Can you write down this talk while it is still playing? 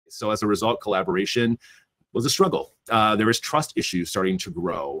So as a result, collaboration was a struggle. There was trust issues starting to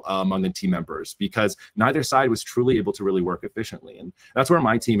grow among the team members because neither side was truly able to really work efficiently. And that's where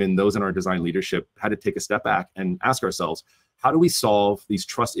my team and those in our design leadership had to take a step back and ask ourselves, how do we solve these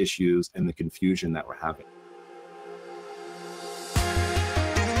trust issues and the confusion that we're having?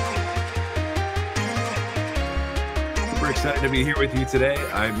 Super excited to be here with you today.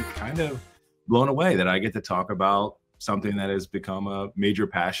 I'm kind of blown away that I get to talk about something that has become a major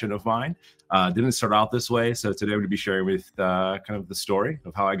passion of mine. Didn't start out this way. So today I'm going to be sharing with kind of the story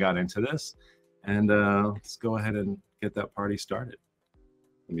of how I got into this. And let's go ahead and get that party started.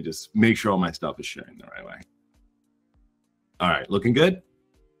 Let me just make sure all my stuff is sharing the right way. All right, looking good?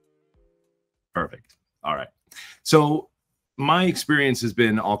 Perfect. All right. So my experience has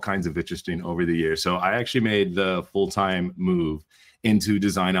been all kinds of interesting over the years. So I actually made the full-time move into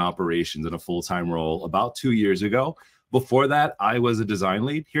design operations in a full-time role about 2 years ago. Before that, I was a design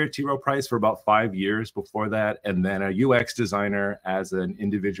lead here at Rowe Price for about 5 years before that, and then a UX designer as an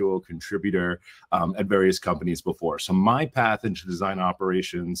individual contributor at various companies before. So my path into design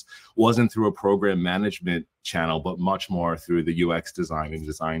operations wasn't through a program management channel, but much more through the UX design and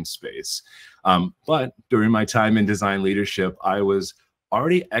design space. But during my time in design leadership, I was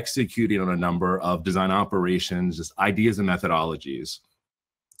already executing on a number of design operations, just ideas and methodologies.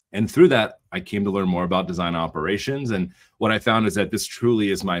 And through that, I came to learn more about design operations. And what I found is that this truly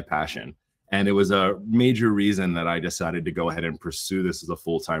is my passion. And it was a major reason that I decided to go ahead and pursue this as a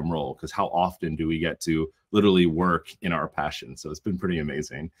full-time role, because how often do we get to literally work in our passion? So it's been pretty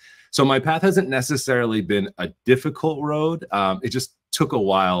amazing. So my path hasn't necessarily been a difficult road. It just took a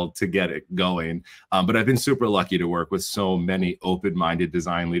while to get it going. But I've been super lucky to work with so many open-minded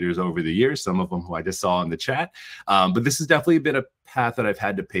design leaders over the years, some of them who I just saw in the chat. But this has definitely been a path that I've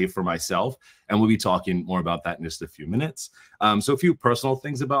had to pay for myself. And we'll be talking more about that in just a few minutes. So a few personal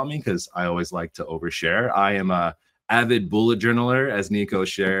things about me, because I always like to overshare. I am a avid bullet journaler, as Nico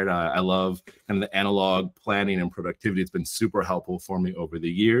shared. I love kind of the analog planning and productivity. It's been super helpful for me over the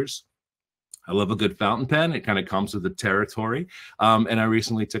years. I love a good fountain pen. It kind of comes with the territory. And I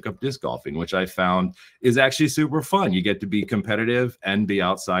recently took up disc golfing, which I found is actually super fun. You get to be competitive and be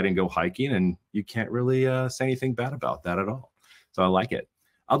outside and go hiking, and you can't really say anything bad about that at all. So I like it.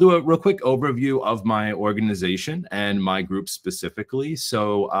 I'll do a real quick overview of my organization and my group specifically.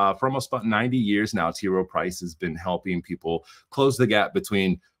 So for almost about 90 years now, Rowe Price has been helping people close the gap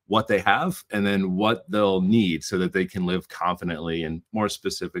between what they have and then what they'll need so that they can live confidently. And more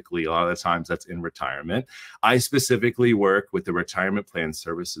specifically, a lot of the times that's in retirement. I specifically work with the retirement plan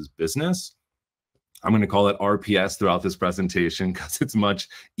services business. I'm going to call it RPS throughout this presentation because it's much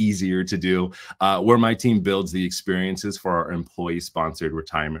easier to do, where my team builds the experiences for our employee-sponsored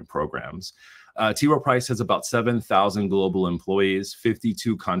retirement programs. Rowe Price has about 7,000 global employees,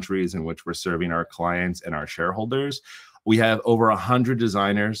 52 countries in which we're serving our clients and our shareholders. We have over 100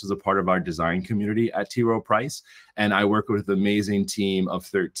 designers as a part of our design community at Rowe Price, and I work with an amazing team of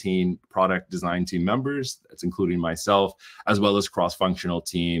 13 product design team members. That's including myself, as well as cross-functional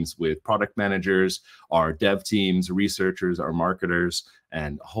teams with product managers, our dev teams, researchers, our marketers,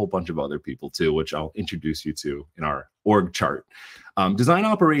 and a whole bunch of other people too, which I'll introduce you to in our org chart. Design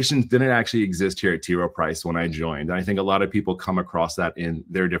operations didn't actually exist here at Rowe Price when I joined. I think a lot of people come across that in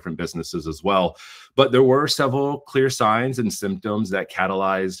their different businesses as well. But there were several clear signs and symptoms that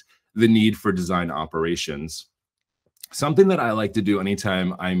catalyzed the need for design operations. Something that I like to do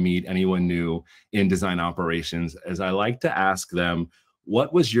anytime I meet anyone new in design operations is I like to ask them,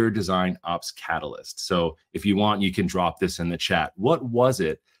 what was your design ops catalyst? So if you want, you can drop this in the chat. What was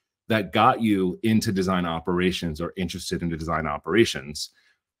it that got you into design operations or interested in design operations?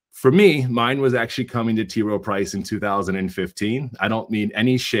 For me, mine was actually coming to Rowe Price in 2015. I don't mean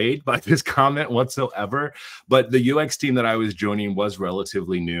any shade by this comment whatsoever, but the UX team that I was joining was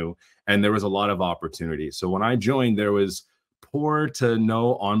relatively new and there was a lot of opportunity. So when I joined, there was poor to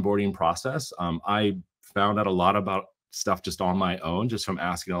no onboarding process. I found out a lot about stuff just on my own, just from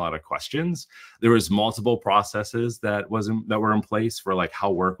asking a lot of questions. There was multiple processes that were in place for like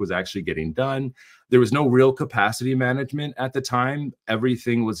how work was actually getting done. There was no real capacity management at the time.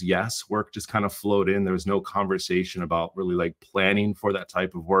 Everything was yes, work just kind of flowed in. There was no conversation about really like planning for that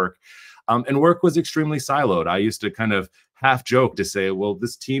type of work. And work was extremely siloed. I used to kind of half joke to say, well,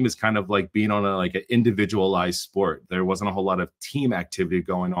 this team is kind of like being on like an individualized sport. There wasn't a whole lot of team activity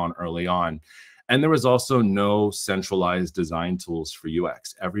going on early on. And there was also no centralized design tools for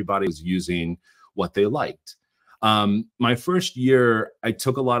UX. Everybody was using what they liked. My first year, I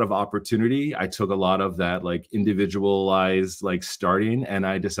took a lot of opportunity. I took a lot of that like individualized like starting, and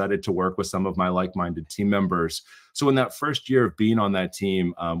I decided to work with some of my like-minded team members. So in that first year of being on that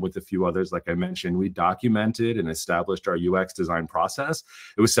team with a few others, like I mentioned, we documented and established our UX design process.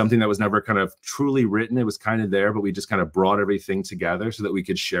 It was something that was never kind of truly written. It was kind of there, but we just kind of brought everything together so that we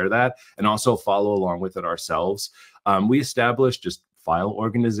could share that and also follow along with it ourselves. We established just file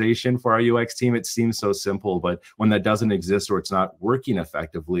organization for our UX team. It seems so simple, but when that doesn't exist or it's not working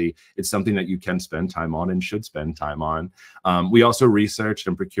effectively, it's something that you can spend time on and should spend time on. We also researched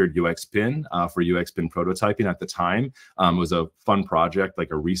and procured UX Pin for UX Pin prototyping at the time. It was a fun project,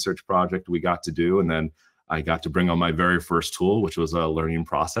 like a research project we got to do. And then I got to bring on my very first tool, which was a learning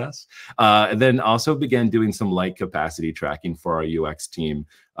process. And then also began doing some light capacity tracking for our UX team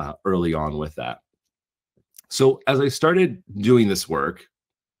early on with that. So as I started doing this work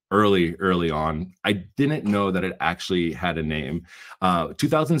early on, I didn't know that it actually had a name.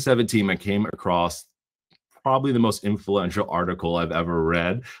 2017, I came across probably the most influential article I've ever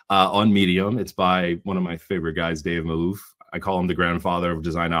read on Medium. It's by one of my favorite guys, Dave Malouf. I call him the grandfather of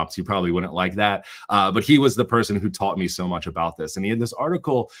DesignOps. You probably wouldn't like that, but he was the person who taught me so much about this. And he had this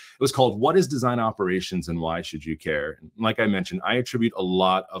article, it was called "What is Design Operations and Why Should You Care?" And like I mentioned, I attribute a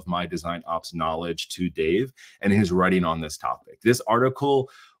lot of my design ops knowledge to Dave and his writing on this topic. This article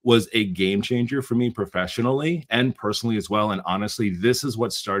was a game changer for me professionally and personally as well. And honestly, this is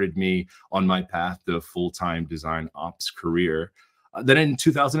what started me on my path to a full-time design ops career. Then in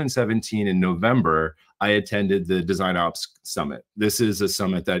 2017, in November, I attended the DesignOps Summit. This is a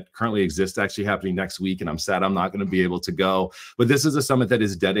summit that currently exists, actually happening next week, and I'm sad I'm not going to be able to go. But this is a summit that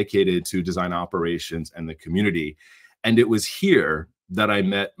is dedicated to design operations and the community. And it was here that I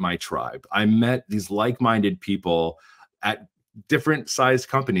met my tribe. I met these like-minded people at different sized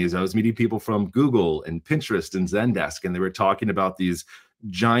companies. I was meeting people from Google and Pinterest and Zendesk, and they were talking about these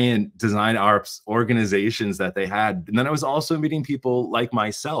giant design ops organizations that they had. And then I was also meeting people like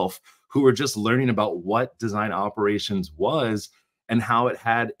myself who were just learning about what design operations was and how it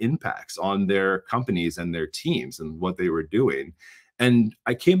had impacts on their companies and their teams and what they were doing. And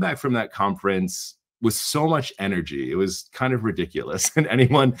I came back from that conference with so much energy. It was kind of ridiculous. And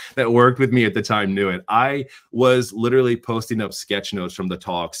anyone that worked with me at the time knew it. I was literally posting up sketch notes from the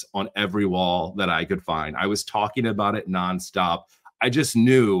talks on every wall that I could find. I was talking about it nonstop. I just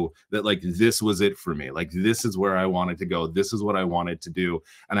knew that like this was it for me. Like this is where I wanted to go. This is what I wanted to do.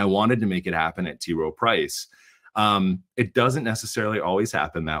 And I wanted to make it happen at Rowe Price. It doesn't necessarily always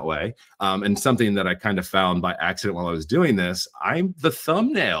happen that way. And something that I kind of found by accident while I was doing this, I'm the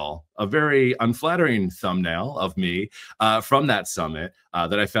thumbnail, a very unflattering thumbnail of me from that summit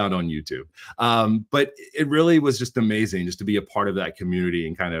that I found on YouTube. But it really was just amazing just to be a part of that community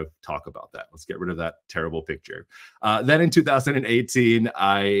and kind of talk about that. Let's get rid of that terrible picture. Then in 2018,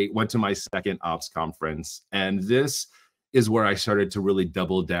 I went to my second ops conference, and this is where I started to really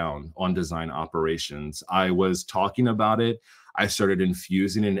double down on design operations. I was talking about it. I started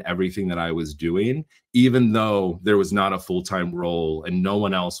infusing in everything that I was doing, even though there was not a full-time role and no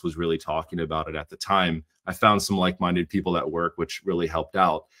one else was really talking about it at the time. I found some like-minded people at work, which really helped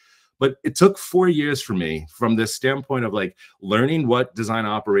out. But it took 4 years for me from this standpoint of like learning what design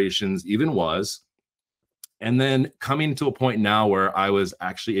operations even was, and then coming to a point now where I was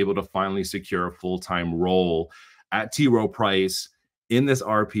actually able to finally secure a full-time role at Rowe Price in this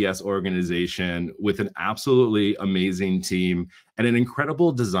RPS organization with an absolutely amazing team and an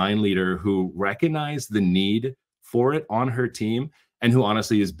incredible design leader who recognized the need for it on her team and who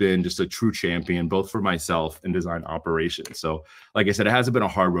honestly has been just a true champion, both for myself and design operations. So like I said, it hasn't been a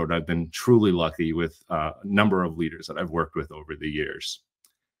hard road. I've been truly lucky with a number of leaders that I've worked with over the years.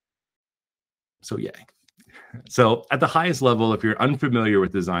 So yeah. So at the highest level, if you're unfamiliar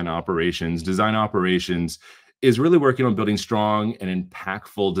with design operations is really working on building strong and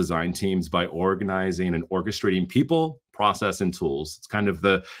impactful design teams by organizing and orchestrating people, process, and tools. It's kind of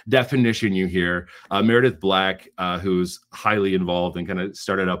the definition you hear. Meredith Black, who's highly involved and kind of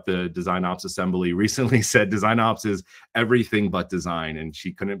started up the Design Ops Assembly, recently said Design Ops is everything but design, and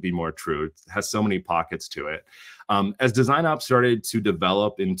she couldn't be more true. It has so many pockets to it. As Design Ops started to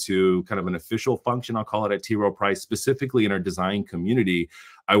develop into kind of an official function, I'll call it at Rowe Price, specifically in our design community,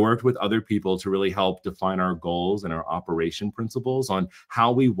 I worked with other people to really help define our goals and our operation principles on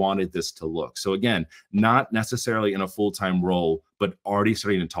how we wanted this to look. So again, not necessarily in a full-time role, but already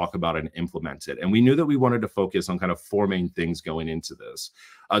starting to talk about it and implement it. And we knew that we wanted to focus on kind of 4 main things going into this.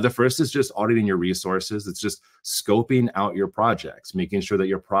 The first is just auditing your resources. It's just scoping out your projects, making sure that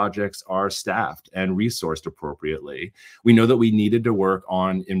your projects are staffed and resourced appropriately. We know that we needed to work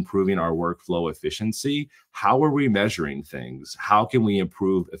on improving our workflow efficiency. How are we measuring things? How can we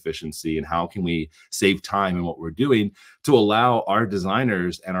improve efficiency, and how can we save time in what we're doing to allow our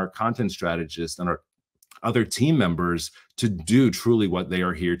designers and our content strategists and our other team members to do truly what they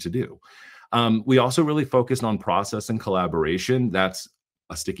are here to do? We also really focused on process and collaboration. That's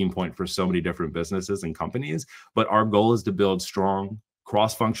a sticking point for so many different businesses and companies, but our goal is to build strong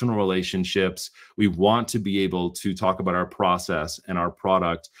cross-functional relationships. We want to be able to talk about our process and our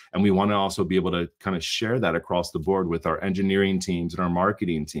product, and we want to also be able to kind of share that across the board with our engineering teams and our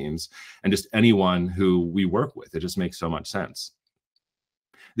marketing teams and just anyone who we work with. It just makes so much sense.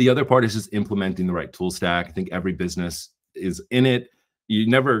 The other part is just implementing the right tool stack. I think every business is in it. You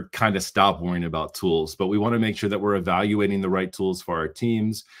never kind of stop worrying about tools, but we want to make sure that we're evaluating the right tools for our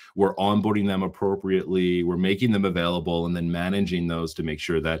teams. We're onboarding them appropriately. We're making them available and then managing those to make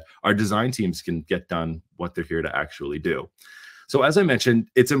sure that our design teams can get done what they're here to actually do. So as I mentioned,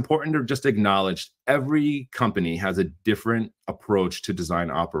 it's important to just acknowledge every company has a different approach to design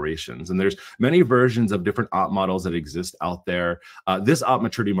operations. And there's many versions of different op models that exist out there. This op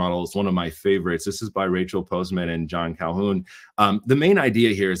maturity model is one of my favorites. This is by Rachel Postman and John Calhoun. The main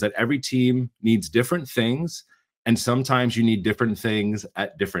idea here is that every team needs different things, and sometimes you need different things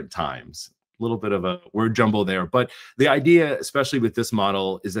at different times. A little bit of a word jumble there, but the idea, especially with this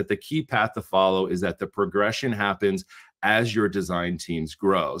model, is that the key path to follow is that the progression happens as your design teams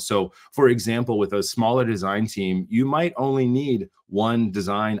grow. So for example, with a smaller design team, you might only need one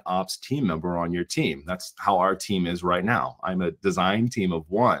design ops team member on your team. That's how our team is right now. I'm a design team of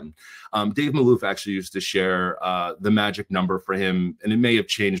one. Dave Maloof actually used to share the magic number for him, and it may have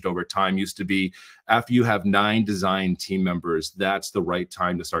changed over time. Used to be after you have 9 design team members, that's the right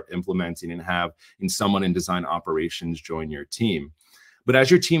time to start implementing and have someone in design operations join your team. But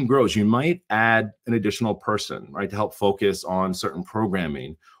as your team grows, you might add an additional person, right, to help focus on certain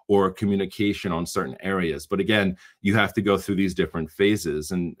programming or communication on certain areas. But again, you have to go through these different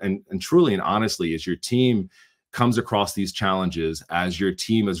phases. And truly and honestly, as your team comes across these challenges, as your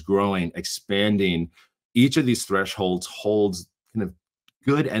team is growing, expanding, each of these thresholds holds kind of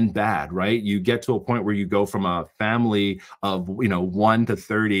good and bad, right? You get to a point where you go from a family of 1 to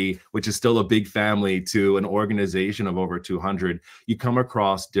 30, which is still a big family, to an organization of over 200. You come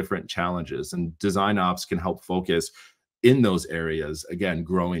across different challenges, and design ops can help focus in those areas, again,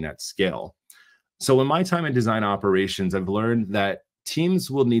 growing at scale. So in my time in design operations, I've learned that teams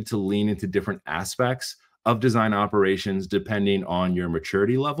will need to lean into different aspects of design operations depending on your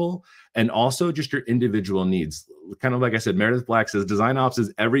maturity level and also just your individual needs. Kind of like I said, Meredith Black says, design ops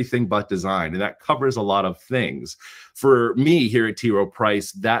is everything but design, and that covers a lot of things. For me here at Rowe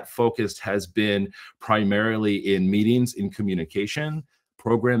Price, that focus has been primarily in meetings, in communication,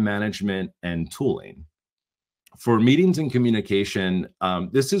 program management, and tooling. For meetings and communication,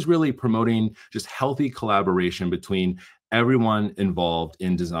 this is really promoting just healthy collaboration between everyone involved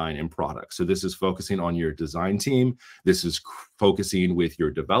in design and product. So this is focusing on your design team. This is focusing with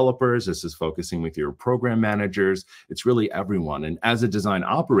your developers. This is focusing with your program managers. It's really everyone. And as a design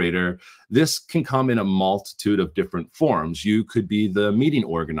operator, this can come in a multitude of different forms. You could be the meeting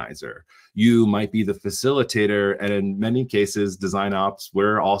organizer. You might be the facilitator. And in many cases, design ops,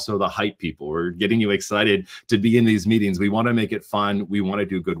 we're also the hype people. We're getting you excited to be in these meetings. We want to make it fun. We want to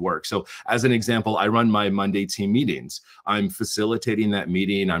do good work. So as an example, I run my Monday team meetings. I'm facilitating that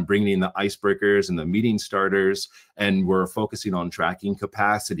meeting. I'm bringing in the icebreakers and the meeting starters, and we're focusing on tracking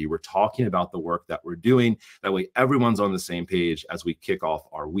capacity. We're talking about the work that we're doing. That way, everyone's on the same page as we kick off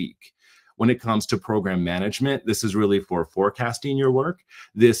our week. When it comes to program management, this is really for forecasting your work.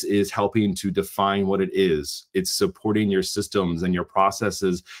 This is helping to define what it is. It's supporting your systems and your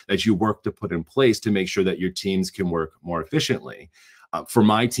processes that you work to put in place to make sure that your teams can work more efficiently. For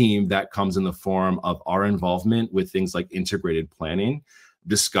my team, that comes in the form of our involvement with things like integrated planning,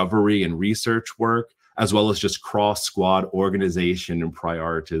 discovery and research work, as well as just cross-squad organization and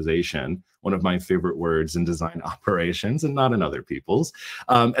prioritization, one of my favorite words in design operations and not in other people's.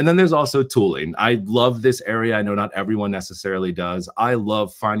 And then there's also tooling. I love this area. I know not everyone necessarily does. I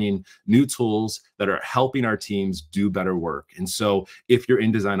love finding new tools that are helping our teams do better work. And so if you're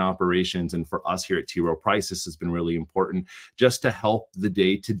in design operations, and for us here at Rowe Price, this has been really important just to help the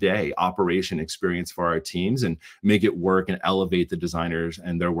day-to-day operation experience for our teams and make it work and elevate the designers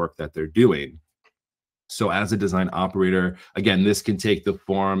and their work that they're doing. So as a design operator, again, this can take the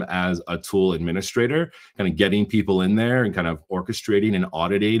form as a tool administrator, kind of getting people in there and kind of orchestrating and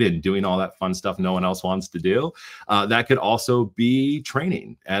auditing and doing all that fun stuff no one else wants to do. That could also be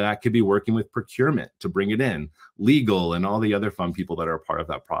training, and that could be working with procurement to bring it in, legal, and all the other fun people that are a part of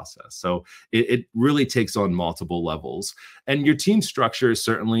that process. So it really takes on multiple levels. And your team structure is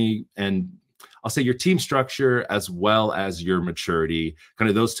certainly, and I'll say your team structure as well as your maturity, kind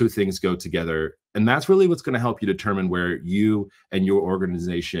of those two things go together. And that's really what's going to help you determine where you and your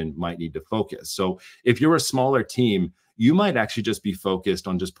organization might need to focus. So if you're a smaller team, you might actually just be focused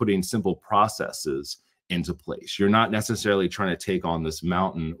on just putting simple processes into place. You're not necessarily trying to take on this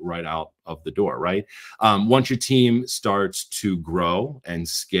mountain right out of the door, right? Once your team starts to grow and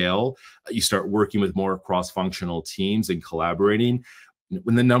scale, you start working with more cross-functional teams and collaborating.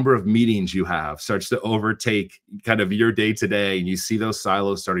 When the number of meetings you have starts to overtake kind of your day-to-day and you see those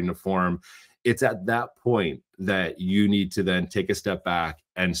silos starting to form, it's at that point that you need to then take a step back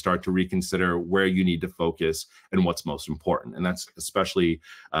and start to reconsider where you need to focus and what's most important. And that's especially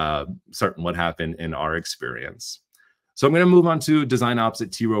certain what happened in our experience. So I'm going to move on to DesignOps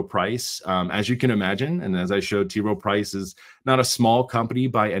at Rowe Price. As you can imagine, and as I showed, Rowe Price is not a small company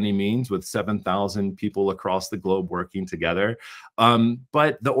by any means, with 7,000 people across the globe working together.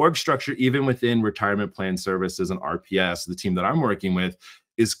 But the org structure, even within retirement plan services and RPS, the team that I'm working with,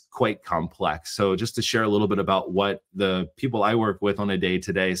 is quite complex. So just to share a little bit about what the people I work with on a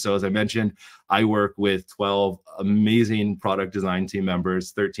day-to-day. So as I mentioned, I work with 12 amazing product design team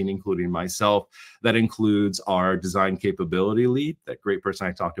members, 13 including myself. That includes our design capability lead, that great person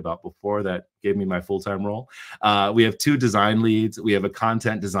I talked about before that gave me my full-time role. We have 2 design leads. We have a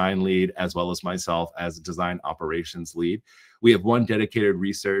content design lead, as well as myself as a design operations lead. We have 1 dedicated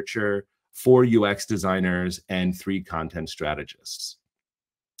researcher, 4 UX designers, and 3 content strategists.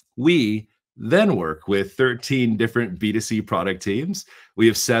 We then work with 13 different B2C product teams. We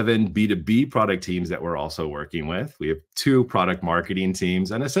have 7 B2B product teams that we're also working with. We have 2 product marketing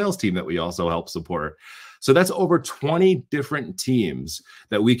teams and a sales team that we also help support. So that's over 20 different teams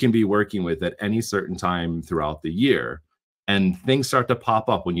that we can be working with at any certain time throughout the year. And things start to pop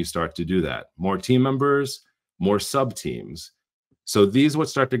up when you start to do that. More team members, more sub teams. So these would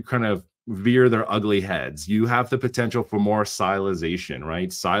start to kind of veer their ugly heads. You have the potential for more silization, right?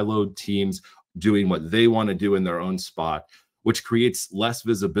 Siloed teams doing what they want to do in their own spot, which creates less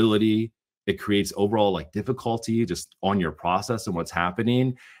visibility. It creates overall like difficulty just on your process and what's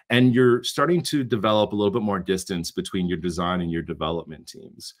happening. And you're starting to develop a little bit more distance between your design and your development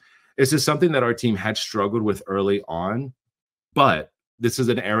teams. This is something that our team had struggled with early on, but this is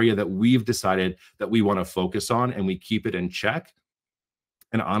an area that we've decided that we want to focus on and we keep it in check.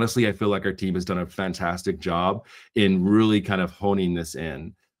 And honestly, I feel like our team has done a fantastic job in really kind of honing this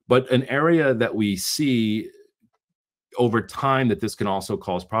in. But an area that we see over time that this can also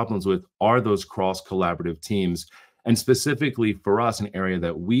cause problems with are those cross-collaborative teams. And specifically for us, an area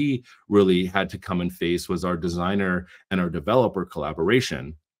that we really had to come and face was our designer and our developer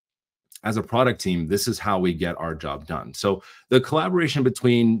collaboration. As a product team, this is how we get our job done. So the collaboration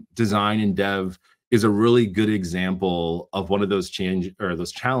between design and dev is a really good example of one of those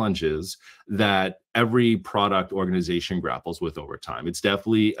challenges that every product organization grapples with over time. It's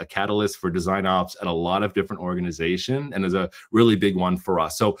definitely a catalyst for design ops at a lot of different organizations and is a really big one for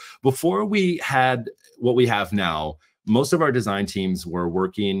us. So before we had what we have now, most of our design teams were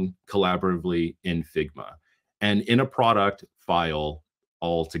working collaboratively in Figma and in a product file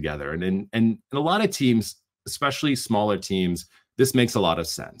all together. And in a lot of teams, especially smaller teams, this makes a lot of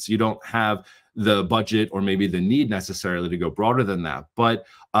sense. You don't have the budget or maybe the need necessarily to go broader than that. But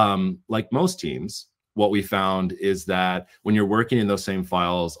like most teams, what we found is that when you're working in those same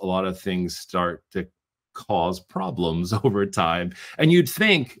files, a lot of things start to cause problems over time. And you'd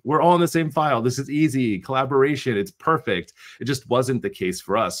think we're all in the same file. This is easy, collaboration, it's perfect. It just wasn't the case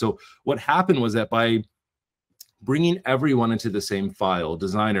for us. So what happened was that by bringing everyone into the same file,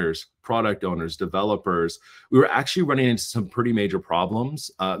 designers, product owners, developers, we were actually running into some pretty major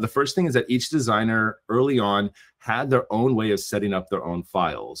problems. The first thing is that each designer early on had their own way of setting up their own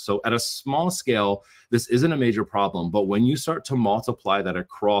files. So at a small scale, this isn't a major problem, but when you start to multiply that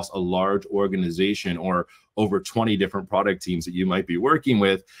across a large organization or over 20 different product teams that you might be working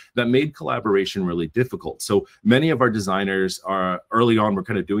with, that made collaboration really difficult. So many of our designers are early on were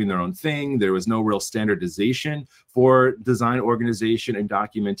kind of doing their own thing. There was no real standardization for design organization and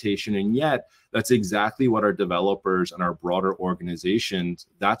documentation. And yet that's exactly what our developers and our broader organizations,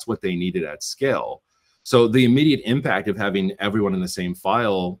 that's what they needed at scale. So the immediate impact of having everyone in the same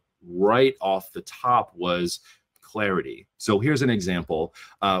file right off the top was clarity. So here's an example.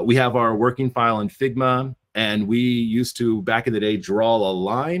 We have our working file in Figma, and we used to, back in the day, draw a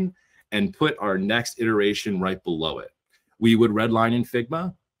line and put our next iteration right below it. We would redline in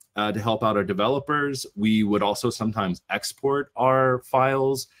Figma to help out our developers. We would also sometimes export our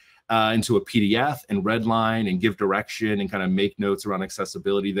files into a PDF and redline and give direction and kind of make notes around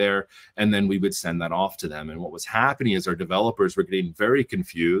accessibility there. And then we would send that off to them. And what was happening is our developers were getting very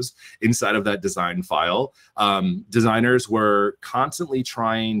confused inside of that design file. Designers were constantly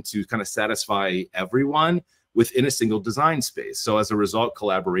trying to kind of satisfy everyone within a single design space. So as a result,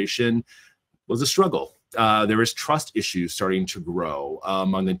 collaboration was a struggle. There was trust issues starting to grow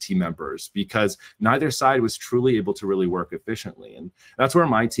among the team members because neither side was truly able to really work efficiently. And that's where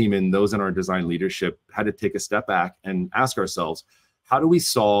my team and those in our design leadership had to take a step back and ask ourselves, how do we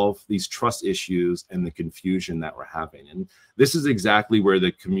solve these trust issues and the confusion that we're having? And this is exactly where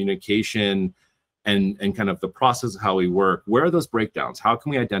the communication and kind of the process of how we work, where are those breakdowns? How can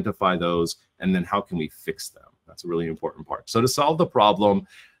we identify those? And then how can we fix them? That's a really important part. So to solve the problem,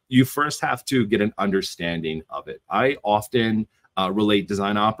 you first have to get an understanding of it. I often relate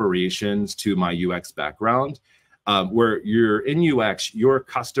design operations to my UX background, where you're in UX, your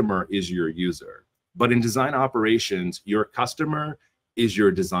customer is your user. But in design operations, your customer is your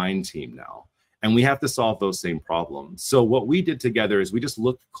design team now. And we have to solve those same problems. So what we did together is we just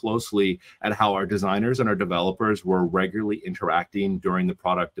looked closely at how our designers and our developers were regularly interacting during the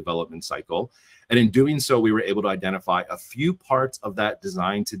product development cycle. And in doing so, we were able to identify a few parts of that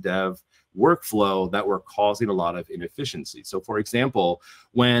design to dev workflow that were causing a lot of inefficiency. So for example,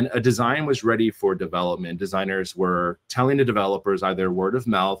 when a design was ready for development, designers were telling the developers either word of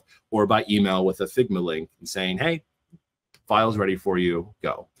mouth or by email with a Figma link and saying, hey, file's ready for you,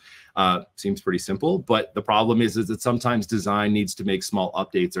 go. Seems pretty simple, but the problem is that sometimes design needs to make small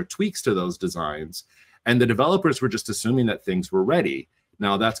updates or tweaks to those designs. And the developers were just assuming that things were ready.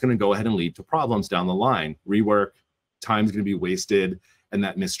 Now that's going to go ahead and lead to problems down the line. Rework, time's going to be wasted, and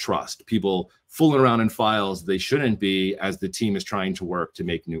that mistrust. People fooling around in files they shouldn't be as the team is trying to work to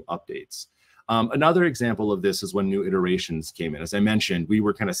make new updates. Another example of this is when new iterations came in. As I mentioned, we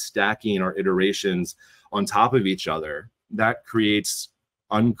were kind of stacking our iterations on top of each other. That creates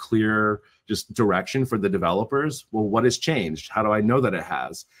unclear just direction for the developers. Well, what has changed? How do I know that it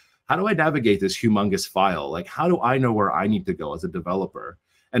has? How do I navigate this humongous file? Like, how do I know where I need to go as a developer?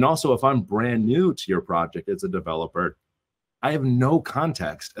 And also, if I'm brand new to your project as a developer, I have no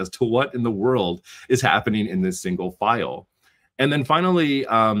context as to what in the world is happening in this single file. And then finally,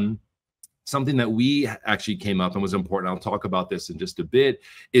 something that we actually came up and was important, I'll talk about this in just a bit,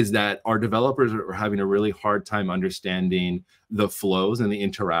 is that our developers are having a really hard time understanding the flows and the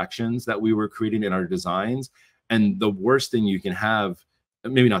interactions that we were creating in our designs. And the worst thing you can have,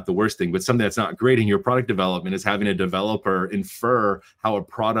 maybe not the worst thing, but something that's not great in your product development is having a developer infer how a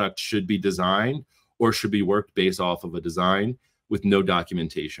product should be designed or should be worked based off of a design with no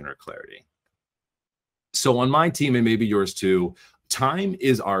documentation or clarity. So on my team, and maybe yours too, time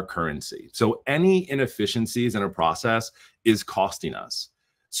is our currency. So any inefficiencies in a process is costing us.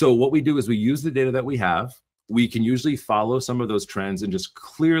 So what we do is we use the data that we have. We can usually follow some of those trends and just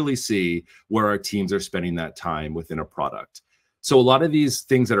clearly see where our teams are spending that time within a product. So a lot of these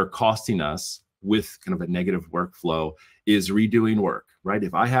things that are costing us with kind of a negative workflow is redoing work, right?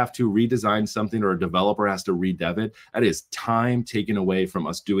 If I have to redesign something or a developer has to redev it, that is time taken away from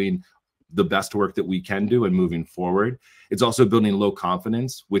us doing the best work that we can do and moving forward. It's also building low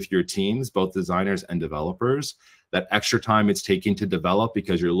confidence with your teams, both designers and developers. That extra time it's taking to develop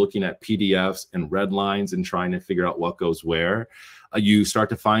because you're looking at PDFs and red lines and trying to figure out what goes where. You start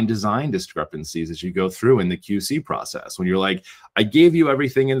to find design discrepancies as you go through in the QC process. When you're like, I gave you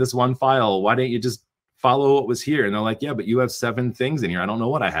everything in this one file, why didn't you just follow what was here? And they're like, yeah, but you have 7 things in here. I don't know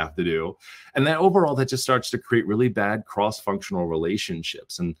what I have to do. And then overall, that just starts to create really bad cross-functional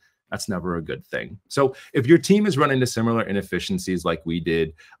relationships. And that's never a good thing. So if your team is running into similar inefficiencies like we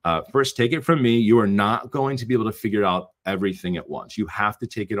did, first, take it from me. You are not going to be able to figure out everything at once. You have to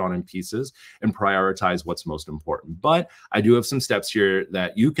take it on in pieces and prioritize what's most important. But I do have some steps here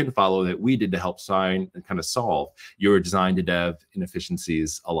that you can follow that we did to help kind of solve your design to dev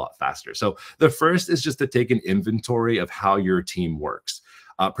inefficiencies a lot faster. So the first is just to take an inventory of how your team works,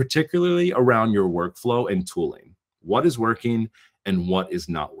 particularly around your workflow and tooling. What is working and what is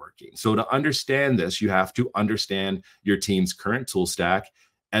not working? So to understand this, you have to understand your team's current tool stack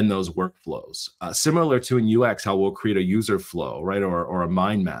and those workflows. Similar to in UX, how we'll create a user flow, right? Or a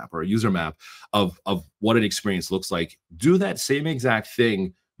mind map or a user map of what an experience looks like. Do that same exact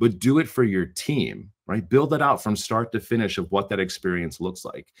thing, but do it for your team, right? Build that out from start to finish of what that experience looks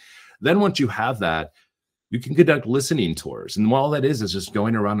like. Then once you have that, You can conduct listening tours. And all that is just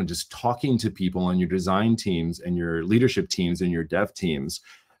going around and just talking to people on your design teams and your leadership teams and your dev teams.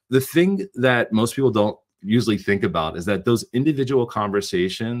 The thing that most people don't usually think about is that those individual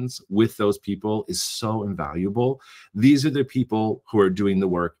conversations with those people is so invaluable. These are the people who are doing the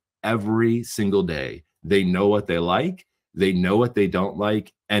work every single day. They know what they like, they know what they don't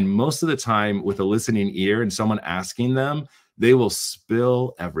like. And most of the time with a listening ear and someone asking them, they will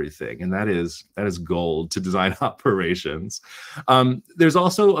spill everything. And that is gold to design operations. There's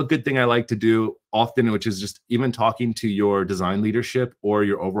also a good thing I like to do often, which is just even talking to your design leadership or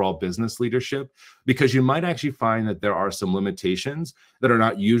your overall business leadership, because you might actually find that there are some limitations that are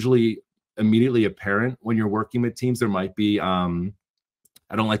not usually immediately apparent when you're working with teams. There might be, I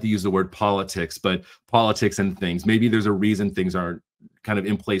don't like to use the word politics, but politics and things. Maybe there's a reason things aren't kind of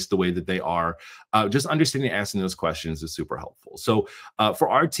in place the way that they are. Just understanding and asking those questions is super helpful. So for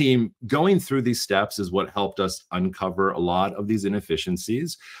our team, going through these steps is what helped us uncover a lot of these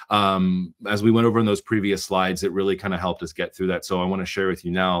inefficiencies. As we went over in those previous slides, it really kind of helped us get through that. So I want to share with you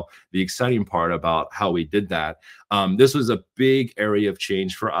now the exciting part about how we did that. This was a big area of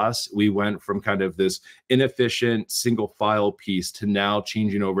change for us. We went from kind of this inefficient single file piece to now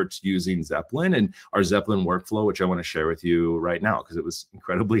changing over to using Zeplin and our Zeplin workflow, which I want to share with you right now because it was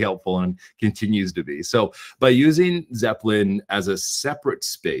incredibly helpful and continues to be. So by using Zeplin as a separate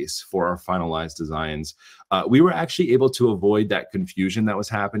space for our finalized designs, we were actually able to avoid that confusion that was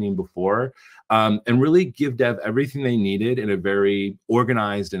happening before and really give dev everything they needed in a very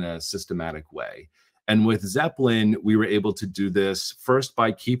organized and a systematic way. And with Zeplin, we were able to do this first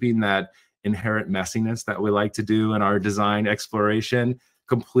by keeping that inherent messiness that we like to do in our design exploration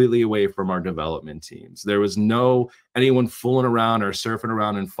completely away from our development teams. There was no anyone fooling around or surfing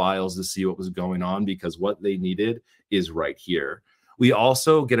around in files to see what was going on, because what they needed is right here. We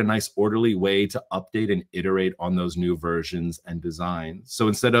also get a nice orderly way to update and iterate on those new versions and designs. So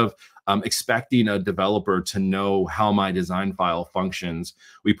instead of expecting a developer to know how my design file functions,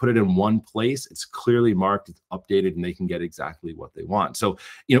 we put it in one place. It's clearly marked, it's updated, and they can get exactly what they want. So,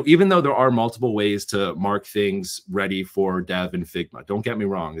 even though there are multiple ways to mark things ready for dev in Figma, don't get me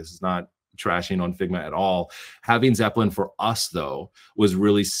wrong, this is not trashing on Figma at all. Having Zeplin for us, though, was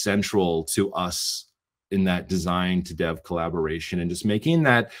really central to us in that design to dev collaboration and just making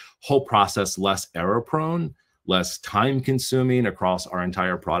that whole process less error prone, less time consuming across our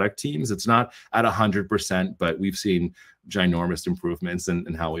entire product teams. It's not at 100%, but we've seen ginormous improvements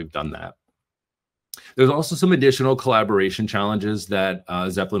in how we've done that. There's also some additional collaboration challenges that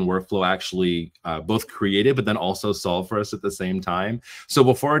Zeplin Workflow actually both created, but then also solved for us at the same time. So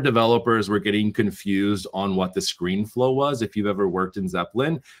before our developers were getting confused on what the screen flow was, if you've ever worked in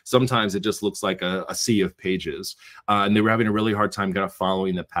Zeplin, sometimes it just looks like a sea of pages. And they were having a really hard time kind of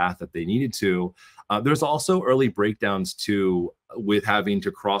following the path that they needed to. There's also early breakdowns too, with having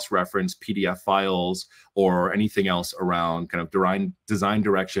to cross-reference PDF files or anything else around kind of design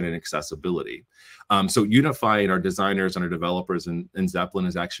direction and accessibility. So unifying our designers and our developers in Zeplin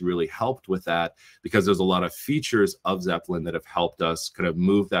has actually really helped with that, because there's a lot of features of Zeplin that have helped us kind of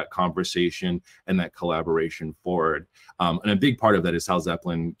move that conversation and that collaboration forward. And a big part of that is how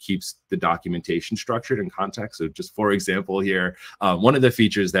Zeplin keeps the documentation structured in context. So just for example here, one of the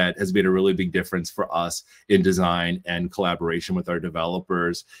features that has made a really big difference for us in design and collaboration with our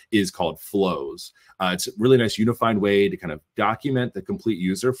developers is called flows. It's a really nice unified way to kind of document the complete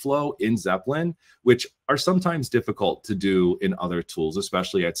user flow in Zeplin, which are sometimes difficult to do in other tools,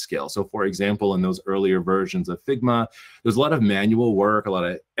 especially at scale. So for example, in those earlier versions of Figma, there's a lot of manual work, a lot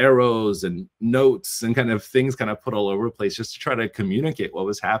of arrows and notes and kind of things kind of put all over the place just to try to communicate what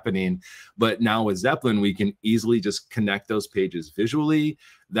was happening. But now with Zeplin, we can easily just connect those pages visually.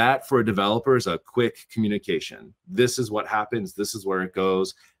 That for a developer is a quick communication. This is what happens, this is where it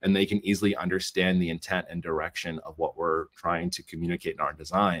goes, and they can easily understand the intent and direction of what we're trying to communicate in our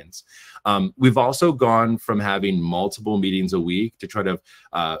designs. We've also gone from having multiple meetings a week to try to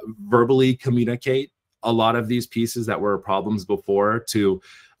verbally communicate a lot of these pieces that were problems before to,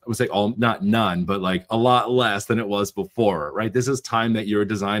 I would say not none, but like a lot less than it was before, right? This is time that your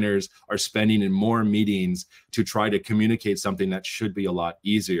designers are spending in more meetings to try to communicate something that should be a lot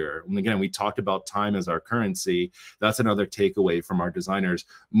easier. And again, we talked about time as our currency. That's another takeaway from our designers,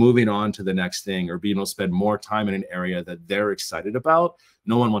 moving on to the next thing or being able to spend more time in an area that they're excited about.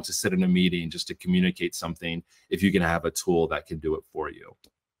 No one wants to sit in a meeting just to communicate something if you can have a tool that can do it for you.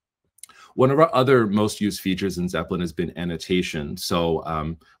 One of our other most used features in Zeplin has been annotation.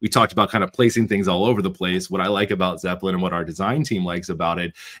 So we talked about kind of placing things all over the place. What I like about Zeplin and what our design team likes about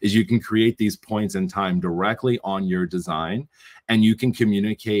it is you can create these points in time directly on your design, and you can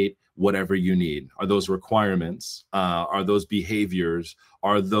communicate whatever you need. Are those requirements? Are those behaviors?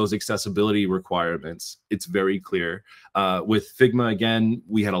 Are those accessibility requirements? It's very clear. With Figma, again,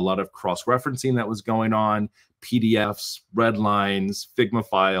 we had a lot of cross-referencing that was going on, PDFs, red lines, Figma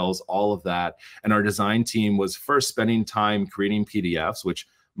files, all of that. And our design team was first spending time creating PDFs, which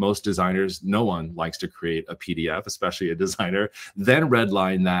most designers, no one likes to create a PDF, especially a designer, then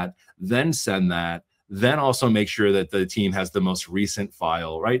redline that, then send that, then also make sure that the team has the most recent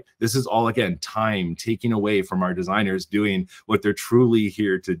file, right? This is all, again, time taking away from our designers doing what they're truly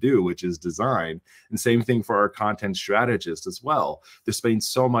here to do, which is design. And same thing for our content strategists as well. They're spending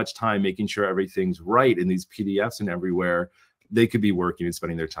so much time making sure everything's right in these PDFs and everywhere. They could be working and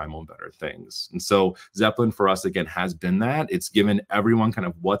spending their time on better things. And so Zeplin for us, again, has been that. It's given everyone kind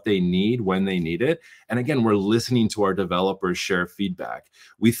of what they need when they need it. And again, we're listening to our developers share feedback.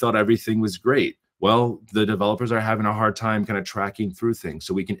 We thought everything was great. Well, the developers are having a hard time kind of tracking through things,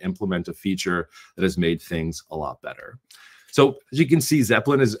 so we can implement a feature that has made things a lot better. So as you can see,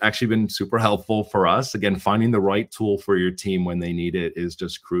 Zeplin has actually been super helpful for us. Again, finding the right tool for your team when they need it is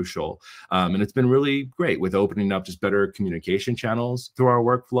just crucial. And it's been really great with opening up just better communication channels through our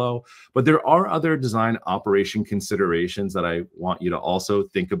workflow. But there are other design operation considerations that I want you to also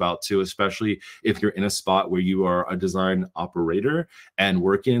think about too, especially if you're in a spot where you are a design operator and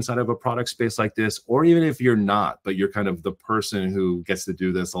working inside of a product space like this, or even if you're not, but you're kind of the person who gets to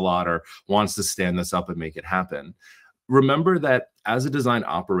do this a lot or wants to stand this up and make it happen. Remember that as a design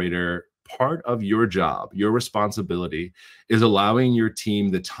operator, part of your job, your responsibility is allowing your team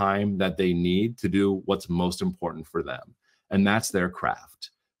the time that they need to do what's most important for them, and that's their craft.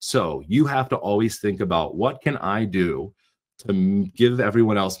 So you have to always think about, what can I do to give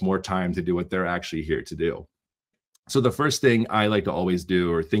everyone else more time to do what they're actually here to do? So the first thing I like to always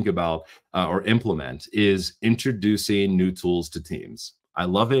do or think about or implement is introducing new tools to teams. I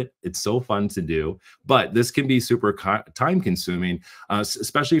love it. It's so fun to do, but this can be super time consuming,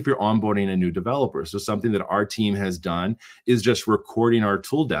 especially if you're onboarding a new developer. So something that our team has done is just recording our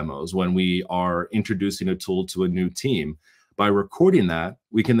tool demos when we are introducing a tool to a new team. By recording that,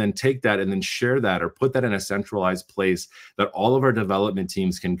 we can then take that and then share that or put that in a centralized place that all of our development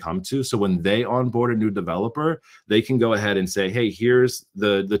teams can come to. So when they onboard a new developer, they can go ahead and say, hey, here's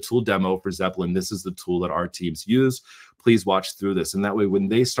the tool demo for Zeplin. This is the tool that our teams use. Please watch through this. And that way, when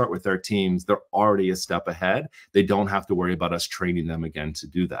they start with their teams, they're already a step ahead. They don't have to worry about us training them again to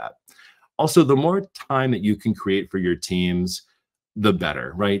do that. Also, the more time that you can create for your teams, the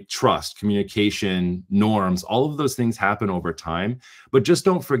better, right? Trust, communication, norms, all of those things happen over time. But just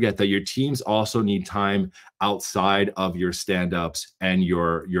don't forget that your teams also need time outside of your stand-ups and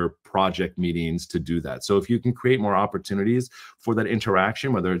your project meetings to do that. So if you can create more opportunities for that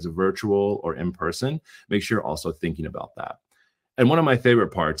interaction, whether it's virtual or in person, make sure you're also thinking about that. And one of my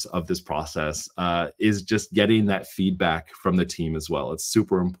favorite parts of this process is just getting that feedback from the team as well. It's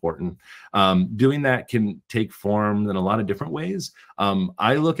super important. Doing that can take form in a lot of different ways.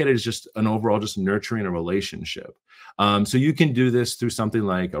 I look at it as just an overall just nurturing a relationship. So you can do this through something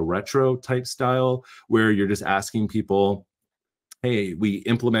like a retro type style, where you're just asking people, hey, we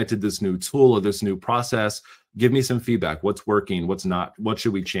implemented this new tool or this new process. Give me some feedback. What's working? What's not? What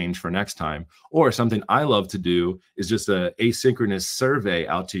should we change for next time? Or something I love to do is just a asynchronous survey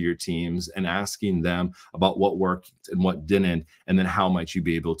out to your teams and asking them about what worked and what didn't, and then how might you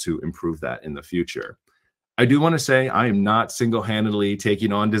be able to improve that in the future. I do want to say I am not single-handedly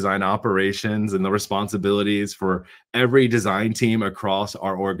taking on design operations and the responsibilities for every design team across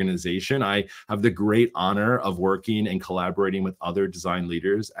our organization. I have the great honor of working and collaborating with other design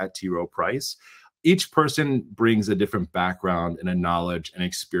leaders at Rowe Price. Each person brings a different background and a knowledge and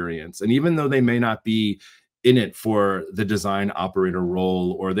experience. And even though they may not be in it for the design operator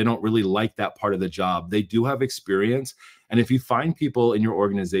role, or they don't really like that part of the job, they do have experience. And if you find people in your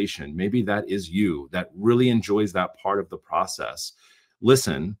organization, maybe that is you, that really enjoys that part of the process,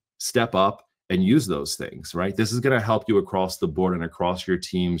 listen, step up and use those things, right? This is going to help you across the board and across your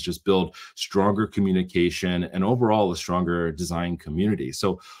teams just build stronger communication and overall a stronger design community.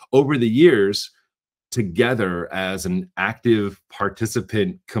 So over the years, together as an active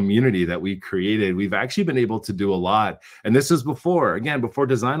participant community that we created, we've actually been able to do a lot. And this is before, again, before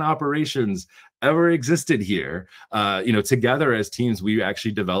design operations ever existed here. Together as teams, we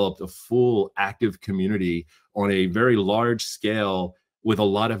actually developed a full active community on a very large scale with a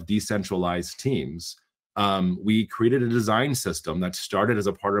lot of decentralized teams. We created a design system that started as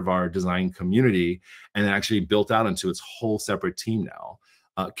a part of our design community and actually built out into its whole separate team now.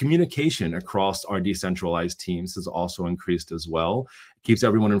 Communication across our decentralized teams has also increased as well. It keeps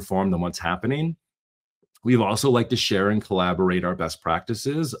everyone informed on what's happening. We've also like to share and collaborate our best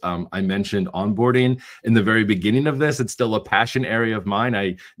practices. I mentioned onboarding in the very beginning of this. It's still a passion area of mine.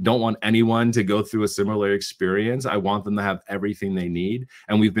 I don't want anyone to go through a similar experience. I want them to have everything they need.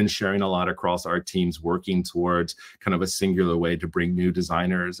 And we've been sharing a lot across our teams, working towards kind of a singular way to bring new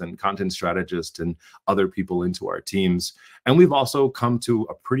designers and content strategists and other people into our teams. And we've also come to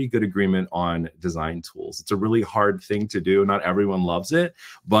a pretty good agreement on design tools. It's a really hard thing to do. Not everyone loves it,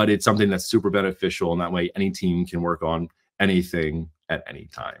 but it's something that's super beneficial. And that way any team can work on anything at any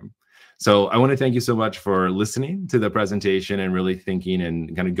time. So I want to thank you so much for listening to the presentation and really thinking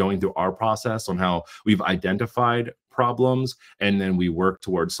and kind of going through our process on how we've identified problems and then we work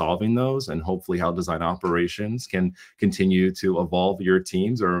towards solving those, and hopefully how design operations can continue to evolve your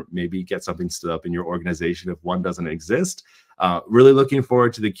teams or maybe get something stood up in your organization if one doesn't exist. Really looking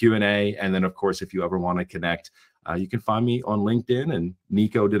forward to the Q&A. And then of course, if you ever want to connect, you can find me on LinkedIn, and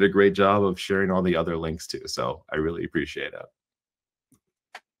Nico did a great job of sharing all the other links too. So I really appreciate it.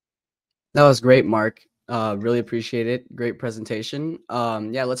 That was great, Mark. Really appreciate it. Great presentation.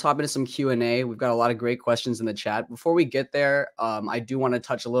 Yeah, let's hop into some Q&A. We've got a lot of great questions in the chat. Before we get there, I do want to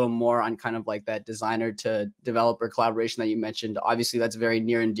touch a little more on kind of like that designer to developer collaboration that you mentioned. Obviously, that's very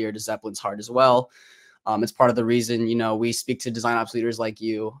near and dear to Zeplin's heart as well. It's part of the reason, you know, we speak to design ops leaders like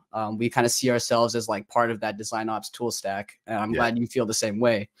you. We kind of see ourselves as like part of that design ops tool stack. And I'm glad you feel the same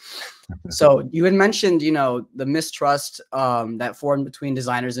way. So you had mentioned, you know, the mistrust that formed between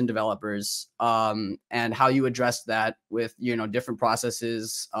designers and developers, and how you addressed that with, you know, different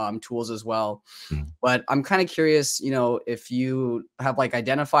processes, tools as well. But I'm kind of curious, you know, if you have like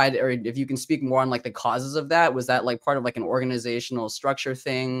identified, or if you can speak more on like the causes of that. Was that like part of like an organizational structure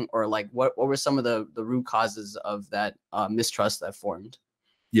thing, or like what were some of the root causes of that mistrust that formed?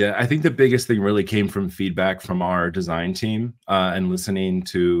 Yeah, I think the biggest thing really came from feedback from our design team and listening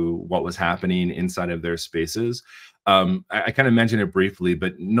to what was happening inside of their spaces. I kind of mentioned it briefly,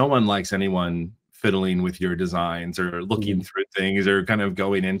 but no one likes anyone fiddling with your designs or looking through things or kind of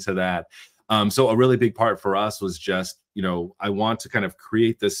going into that. So a really big part for us was just, you know, I want to kind of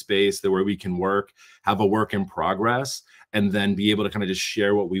create this space that where we can work, have a work in progress, and then be able to kind of just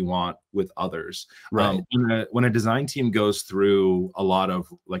share what we want with others. Right. When a design team goes through a lot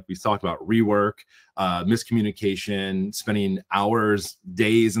of, like we talked about, rework, miscommunication, spending hours,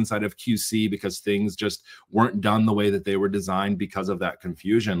 days inside of QC because things just weren't done the way that they were designed because of that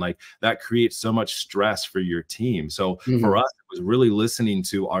confusion, like that creates so much stress for your team. So for us, it was really listening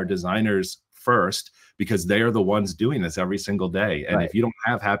to our designers first, because they are the ones doing this every single day. And if you don't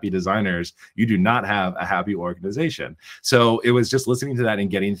have happy designers, you do not have a happy organization. So it was just listening to that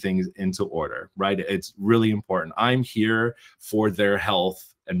and getting things into order, right? It's really important. I'm here for their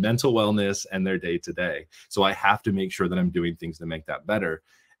health and mental wellness and their day-to-day. So I have to make sure that I'm doing things to make that better.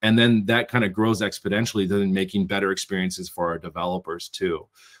 And then that kind of grows exponentially, then making better experiences for our developers too.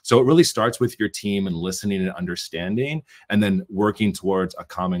 So it really starts with your team and listening and understanding, and then working towards a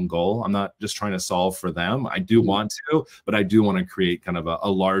common goal. I'm not just trying to solve for them. I do want to, but I do want to create kind of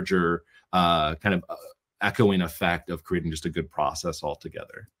a larger echoing effect of creating just a good process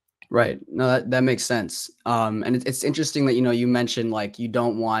altogether. Right. No, that makes sense. And it's interesting that, you know, you mentioned like you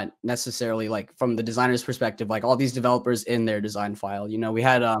don't want necessarily, like from the designer's perspective, like all these developers in their design file. You know, we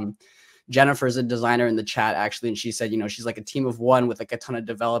had Jennifer's a designer in the chat actually, and she said, you know, she's like a team of one with like a ton of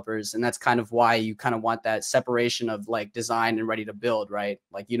developers, and that's kind of why you kind of want that separation of like design and ready to build, right?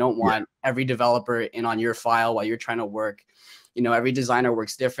 Like you don't want every developer in on your file while you're trying to work. You know, every designer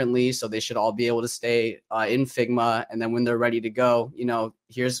works differently, so they should all be able to stay in Figma. And then when they're ready to go, you know,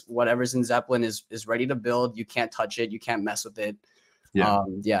 here's whatever's in Zeplin is ready to build. You can't touch it. You can't mess with it.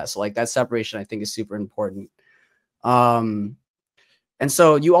 Yeah. So like that separation, I think, is super important. And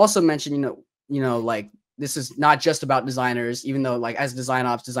so you also mentioned, you know, like this is not just about designers, even though like as design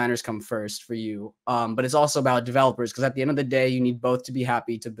ops, designers come first for you. But it's also about developers, because at the end of the day, you need both to be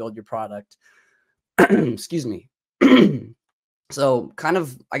happy to build your product. Excuse me. So kind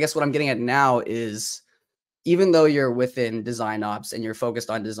of, I guess what I'm getting at now is, even though you're within design ops and you're focused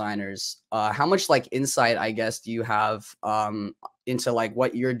on designers, how much like insight, I guess, do you have into like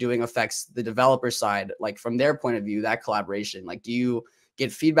what you're doing affects the developer side, like from their point of view, that collaboration? Like, do you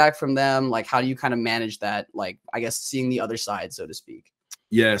get feedback from them? Like, how do you kind of manage that? Like, I guess, seeing the other side, so to speak.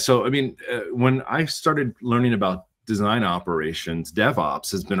 Yeah. So, I mean, when I started learning about design operations,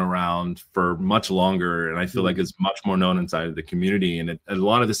 DevOps has been around for much longer, and I feel like it's much more known inside of the community, and a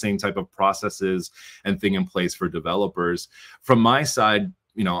lot of the same type of processes and thing in place for developers. From my side,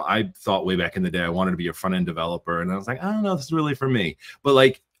 you know, I thought way back in the day I wanted to be a front-end developer, and I was like, I don't know if this is really for me. But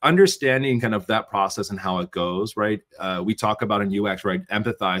like understanding kind of that process and how it goes, right? We talk about in UX, right?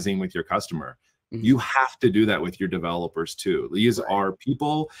 Empathizing with your customer. You have to do that with your developers too. These are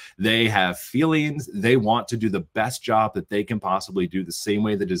people, they have feelings, they want to do the best job that they can possibly do the same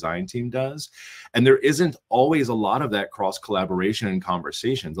way the design team does. And there isn't always a lot of that cross collaboration and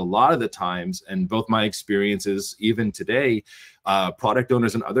conversations. A lot of the times, and both my experiences, even today, product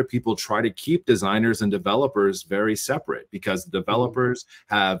owners and other people try to keep designers and developers very separate, because the developers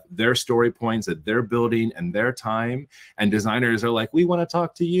have their story points that they're building and their time, and designers are like, we want to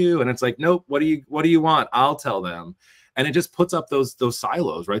talk to you, and it's like, nope, what do you want? I'll tell them. And it just puts up those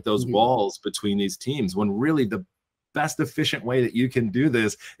silos, right? Those walls between these teams, when really the best efficient way that you can do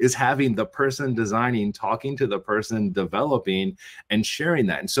this is having the person designing talking to the person developing and sharing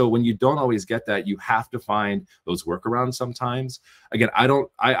that. And so when you don't always get that, you have to find those workarounds sometimes. Again,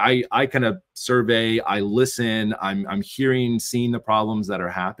 I kind of survey, I listen, I'm hearing, seeing the problems that are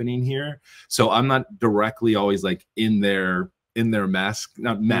happening here. So I'm not directly always like in their mess,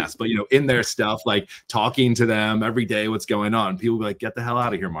 not mess, but, you know, in their stuff, like talking to them every day, what's going on. People be like, get the hell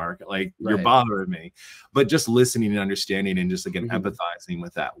out of here, Mark. Like, you're bothering me. But just listening and understanding, and just, again, empathizing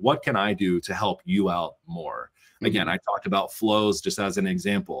with that. What can I do to help you out more? Again, I talked about flows just as an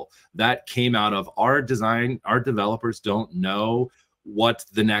example. That came out of our design. Our developers don't know what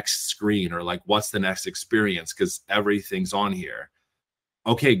the next screen, or like what's the next experience, because everything's on here.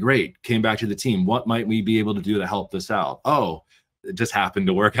 Okay, great. Came back to the team. What might we be able to do to help this out? Oh, it just happened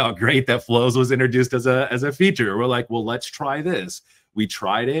to work out great that flows was introduced as a feature. We're like, well, let's try this. We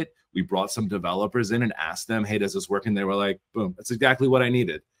tried it. We brought some developers in and asked them, hey, does this work? And they were like, boom, that's exactly what I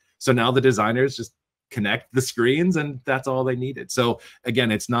needed. So now the designers just connect the screens, and that's all they needed. So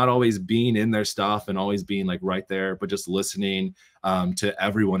again, it's not always being in their stuff and always being like right there, but just listening to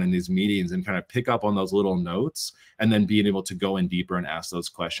everyone in these meetings and kind of pick up on those little notes, and then being able to go in deeper and ask those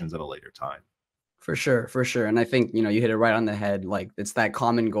questions at a later time. For sure, for sure. And I think, you know, you hit it right on the head. Like, it's that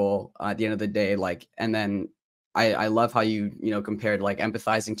common goal at the end of the day. Like, and then I love how you know, compared like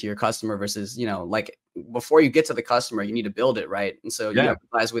empathizing to your customer versus, you know, like before you get to the customer, you need to build it, right? And so you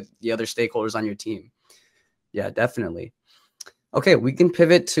empathize with the other stakeholders on your team. Yeah, definitely. Okay, we can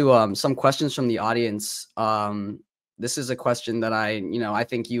pivot to some questions from the audience. This is a question that I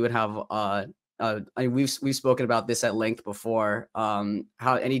think you would have. We've spoken about this at length before.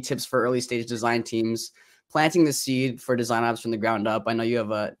 How any tips for early stage design teams planting the seed for DesignOps from the ground up? I know you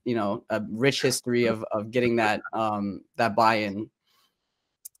have a rich history of getting that that buy-in.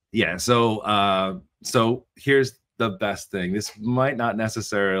 Yeah. So here's the best thing. This might not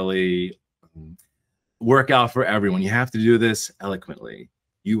necessarily work out for everyone. You have to do this eloquently.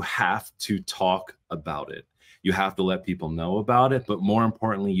 You have to talk about it. You have to let people know about it. But more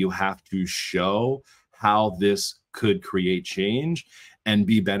importantly, you have to show how this could create change and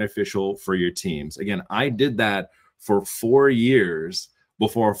be beneficial for your teams. Again, I did that for 4 years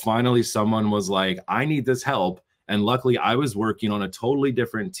before finally someone was like, I need this help. And luckily, I was working on a totally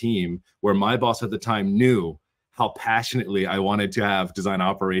different team where my boss at the time knew how passionately I wanted to have design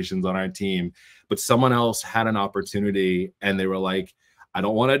operations on our team. But someone else had an opportunity, and they were like, I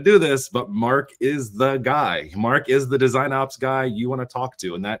don't want to do this, but Mark is the guy. Mark is the design ops guy you want to talk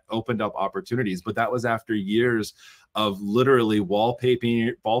to. And that opened up opportunities. But that was after years of literally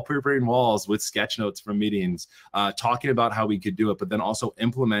wallpapering walls with sketch notes from meetings, talking about how we could do it, but then also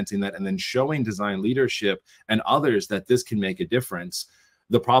implementing that, and then showing design leadership and others that this can make a difference.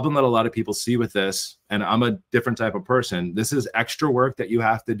 The problem that a lot of people see with this, and I'm a different type of person, this is extra work that you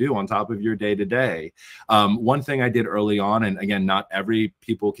have to do on top of your day-to-day. One thing I did early on, and again, not every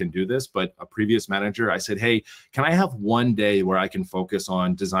people can do this, but a previous manager, I said, hey, can I have one day where I can focus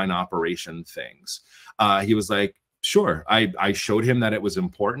on design operation things? He was like, sure. I showed him that it was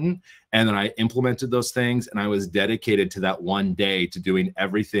important, and then I implemented those things, and I was dedicated to that one day to doing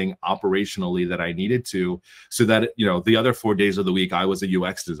everything operationally that I needed to, so that, you know, the other 4 days of the week, I was a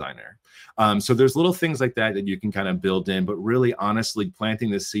UX designer. So there's little things like that that you can kind of build in, but really, honestly, planting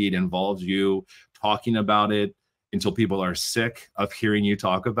the seed involves you talking about it until people are sick of hearing you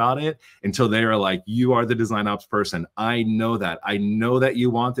talk about it, until they are like, you are the design ops person. I know that. I know that you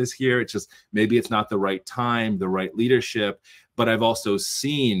want this here. It's just, maybe it's not the right time, the right leadership, but I've also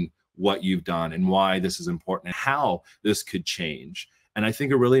seen what you've done and why this is important and how this could change. And I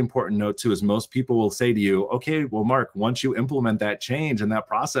think a really important note too is most people will say to you, okay, well, Mark, once you implement that change and that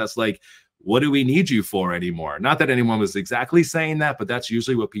process, like, what do we need you for anymore? Not that anyone was exactly saying that, but that's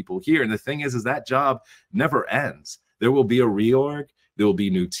usually what people hear. And the thing is that job never ends. There will be a reorg. There will be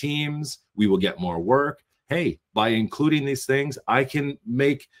new teams. We will get more work. Hey, by including these things, I can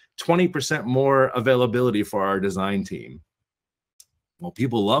make 20% more availability for our design team. Well,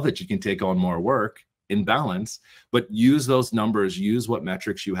 people love it. You can take on more work. in balance, but use those numbers, use what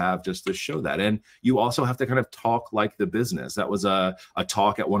metrics you have just to show that. And you also have to kind of talk like the business. That was a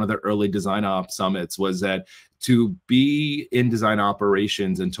talk at one of the early DesignOps summits, was that to be in design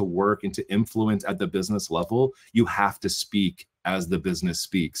operations and to work and to influence at the business level, you have to speak as the business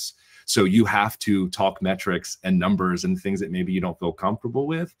speaks. So you have to talk metrics and numbers and things that maybe you don't feel comfortable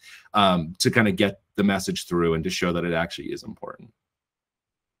with, to kind of get the message through and to show that it actually is important.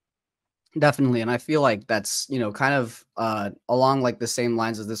 Definitely. And I feel like that's, you know, kind of along like the same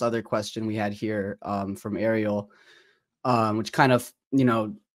lines as this other question we had here from Ariel, which kind of, you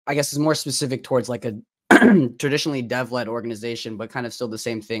know, I guess is more specific towards like a traditionally dev-led organization, but kind of still the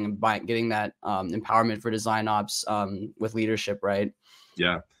same thing by getting that empowerment for design ops with leadership, right?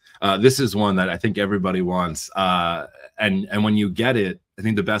 Yeah. This is one that I think everybody wants. And when you get it, I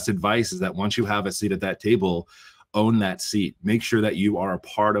think the best advice is that once you have a seat at that table, own that seat. Make sure that you are a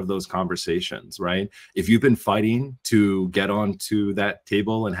part of those conversations, right? If you've been fighting to get onto that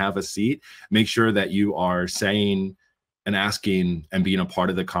table and have a seat, make sure that you are saying and asking and being a part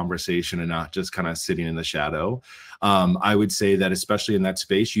of the conversation and not just kind of sitting in the shadow. I would say that especially in that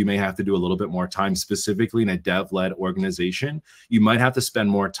space, you may have to do a little bit more time, specifically in a dev-led organization. You might have to spend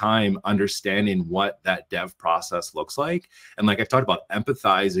more time understanding what that dev process looks like. And like I talked about,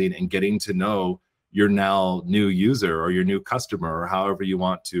 empathizing and getting to know your now new user or your new customer, or however you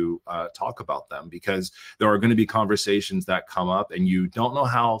want to talk about them, because there are going to be conversations that come up and you don't know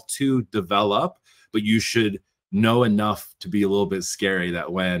how to develop, but you should know enough to be a little bit scary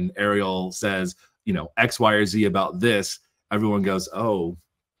that when Ariel says, you know, X, Y, or Z about this, everyone goes, oh,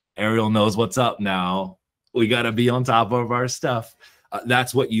 Ariel knows what's up now. We got to be on top of our stuff.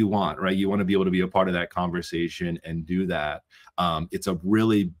 That's what you want, right? You want to be able to be a part of that conversation and do that. It's a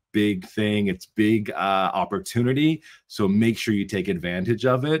really big thing. It's big opportunity. So make sure you take advantage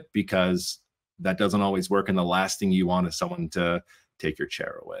of it, because that doesn't always work. And the last thing you want is someone to take your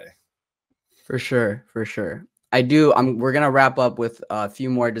chair away. For sure. For sure. We're going to wrap up with a few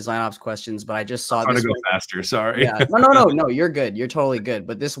more design ops questions, but I just saw this. I'm trying to go faster. Sorry. Yeah. No, you're good. You're totally good.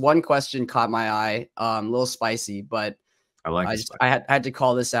 But this one question caught my eye, a little spicy, but I had to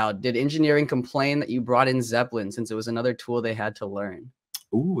call this out. Did engineering complain that you brought in Zeplin since it was another tool they had to learn?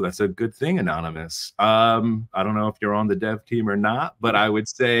 Ooh, that's a good thing, Anonymous. I don't know if you're on the dev team or not, but I would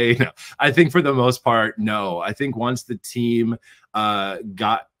say no. I think for the most part, no. I think once the team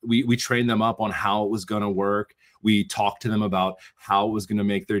we trained them up on how it was going to work. We talked to them about how it was going to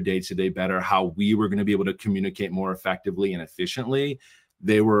make their day-to-day better, how we were going to be able to communicate more effectively and efficiently.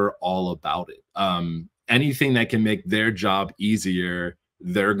 They were all about it. Anything that can make their job easier,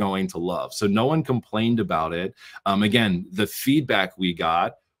 they're going to love. So no one complained about it. Again, the feedback we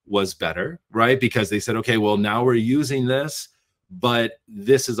got was better, right? Because they said, okay, well, now we're using this, but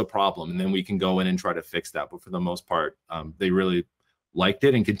this is a problem. And then we can go in and try to fix that. But for the most part, they really liked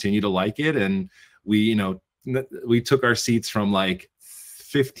it and continue to like it. And we, you know, we took our seats from like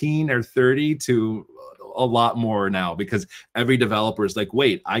 15 or 30 to a lot more now, because every developer is like,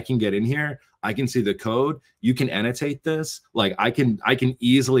 wait, I can get in here. I can see the code. You can annotate this. Like I can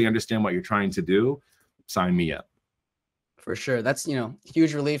easily understand what you're trying to do. Sign me up. For sure. That's, you know,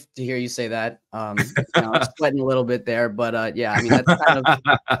 huge relief to hear you say that. You know, I'm sweating a little bit there, but yeah, I mean, that's kind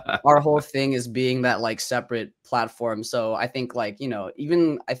of our whole thing, is being that like separate platform. So I think like, you know,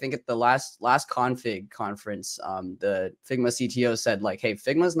 even I think at the last config conference, the Figma CTO said like, hey,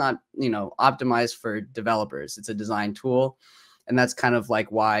 Figma's not, you know, optimized for developers. It's a design tool. And that's kind of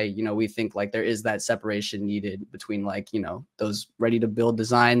like why, you know, we think like there is that separation needed between like, you know, those ready to build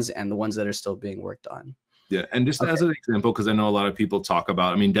designs and the ones that are still being worked on. Yeah. And just as an example, because I know a lot of people talk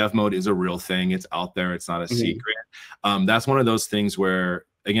about, I mean, dev mode is a real thing. It's out there. It's not a secret. That's one of those things where,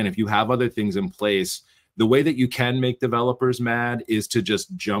 again, if you have other things in place, the way that you can make developers mad is to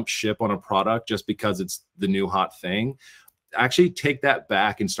just jump ship on a product just because it's the new hot thing. Actually take that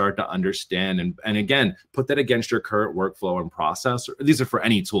back and start to understand, and again, put that against your current workflow and process. These are for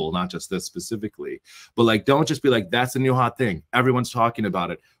any tool, not just this specifically, but like, don't just be like, that's the new hot thing, everyone's talking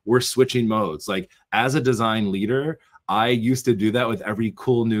about it, we're switching modes. Like as a design leader, I used to do that with every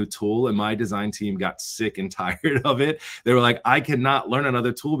cool new tool, and my design team got sick and tired of it. They were like, I cannot learn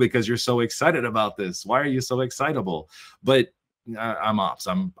another tool because you're so excited about this. Why are you so excitable? But I'm ops.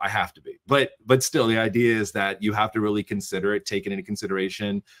 I have to be, but still, the idea is that you have to really consider it, take it into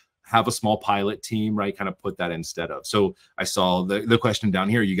consideration, have a small pilot team, right? Kind of put that instead of. So I saw the question down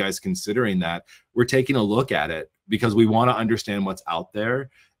here. You guys considering that? We're taking a look at it because we want to understand what's out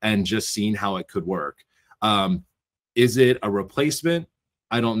there and just seeing how it could work. Is it a replacement?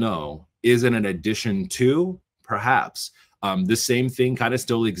 I don't know. Is it an addition to? Perhaps. The same thing kind of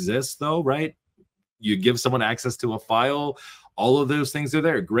still exists though, right? you give someone access to a file, all of those things are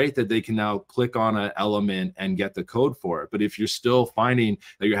there. Great that they can now click on an element and get the code for it. But if you're still finding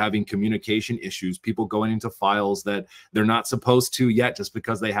that you're having communication issues, people going into files that they're not supposed to yet just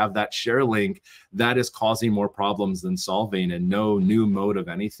because they have that share link, that is causing more problems than solving, and no new mode of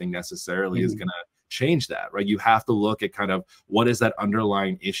anything necessarily is going to change that, right? You have to look at kind of what is that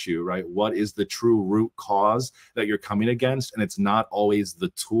underlying issue, right? What is the true root cause that you're coming against? And it's not always the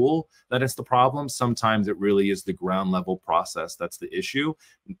tool that is the problem. Sometimes it really is the ground level process that's the issue.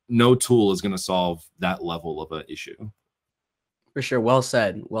 No tool is going to solve that level of an issue. For sure. Well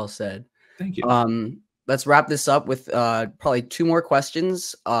said. Well said. Thank you. Let's wrap this up with probably 2 more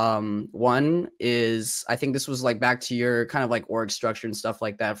questions. One is, I think this was like back to your kind of like org structure and stuff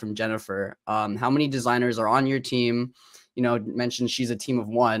like that from Jennifer. How many designers are on your team? You know, mentioned she's a team of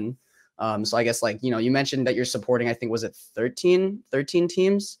 1. So I guess, like, you know, you mentioned that you're supporting, I think, was it 13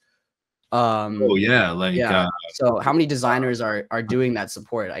 teams? Oh yeah, like yeah. So how many designers are doing that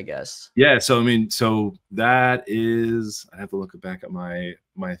support, I guess? Yeah, so I mean, so that is, I have to look back at my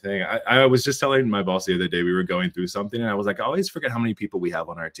thing. I was just telling my boss the other day, we were going through something, and I was like, I always forget how many people we have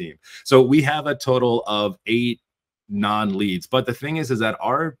on our team. So we have a total of 8 non-leads, but the thing is that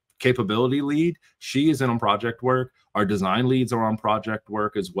our capability lead, she is in on project work. Our design leads are on project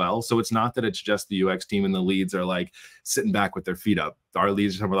work as well. So it's not that it's just the UX team and the leads are like sitting back with their feet up. Our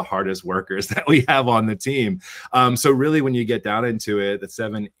leads are some of the hardest workers that we have on the team. So really, when you get down into it, the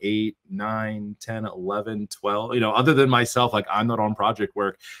 7, 8, 9, 10, 11, 12, you know, other than myself, like I'm not on project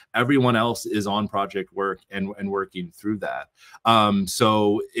work, everyone else is on project work and working through that.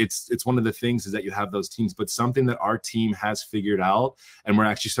 So it's one of the things is that you have those teams, but something that our team has figured out, and we're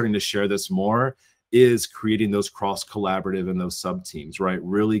actually starting to share this more, is creating those cross collaborative and those sub teams, right?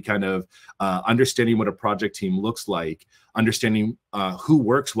 Really kind of understanding what a project team looks like, understanding who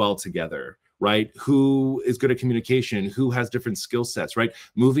works well together, right? Who is good at communication, who has different skill sets, right?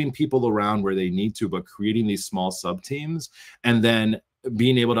 Moving people around where they need to, but creating these small sub teams, and then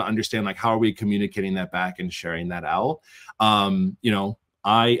being able to understand, like, how are we communicating that back and sharing that out? You know,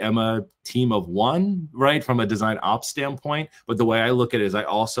 I am a team of 1, right, from a design ops standpoint. But the way I look at it is I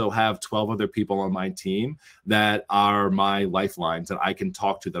also have 12 other people on my team that are my lifelines that I can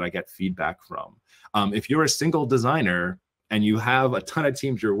talk to, that I get feedback from. If you're a single designer and you have a ton of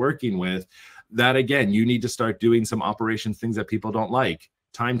teams you're working with, that, again, you need to start doing some operations things that people don't like.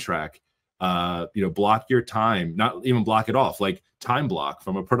 Time track, you know, block your time, not even block it off, like time block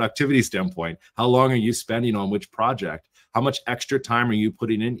from a productivity standpoint. How long are you spending on which project? How much extra time are you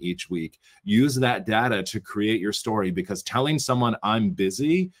putting in each week? Use that data to create your story, because telling someone I'm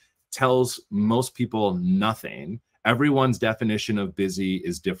busy tells most people nothing. Everyone's definition of busy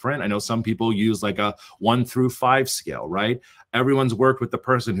is different. I know some people use like a 1 through 5 scale, right? Everyone's worked with the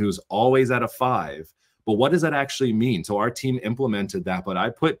person who's always at a 5. But what does that actually mean? So our team implemented that, but I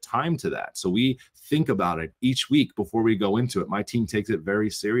put time to that. So we think about it each week before we go into it. My team takes it very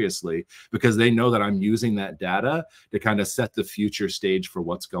seriously because they know that I'm using that data to kind of set the future stage for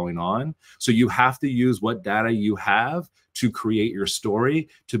what's going on. So you have to use what data you have to create your story,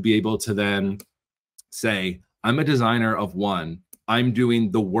 to be able to then say, I'm a designer of 1. I'm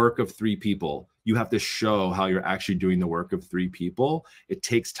doing the work of 3 people. You have to show how you're actually doing the work of 3 people. It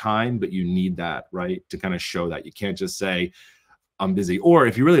takes time, but you need that, right, to kind of show that. You can't just say, I'm busy. Or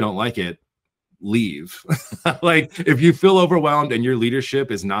if you really don't like it, leave. Like, if you feel overwhelmed and your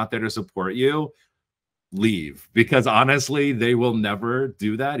leadership is not there to support you, leave, because honestly, they will never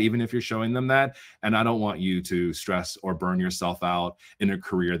do that, even if you're showing them that. And I don't want you to stress or burn yourself out in a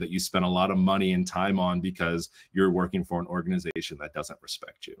career that you spend a lot of money and time on because you're working for an organization that doesn't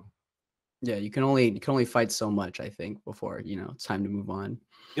respect you. Yeah, you can only fight so much, I think, before, you know, it's time to move on.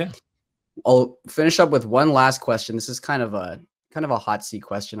 Yeah. I'll finish up with one last question. This is kind of a hot seat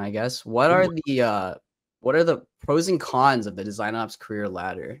question, I guess. What are the pros and cons of the DesignOps career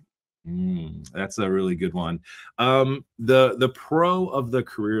ladder? That's a really good one. The pro of the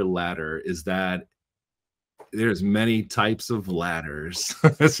career ladder is that there's many types of ladders.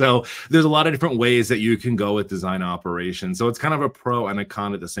 So there's a lot of different ways that you can go with design operations. So it's kind of a pro and a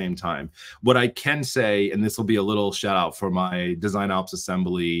con at the same time. What I can say, and this will be a little shout out for my design ops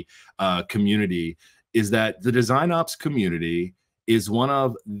assembly community, is that the design ops community is one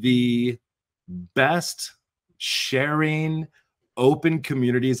of the best sharing open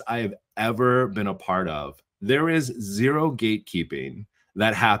communities I have ever been a part of. There is zero gatekeeping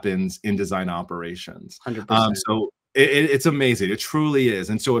that happens in design operations. 100%. So it's amazing. It truly is.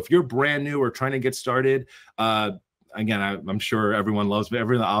 And so if you're brand new or trying to get started, again, I'm sure everyone loves, but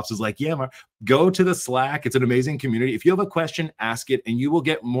everyone in the ops is like, yeah, Mark, go to the Slack. It's an amazing community. If you have a question, ask it, and you will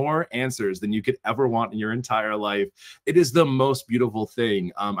get more answers than you could ever want in your entire life. It is the most beautiful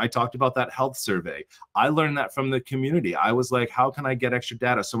thing. I talked about that health survey. I learned that from the community. I was like, how can I get extra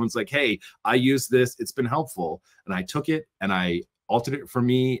data? Someone's like, hey, I use this. It's been helpful. And I took it and I altered it for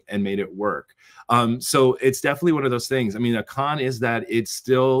me and made it work. So it's definitely one of those things. I mean, a con is that it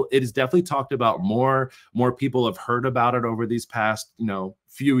is definitely talked about more. More people have heard about it over these past,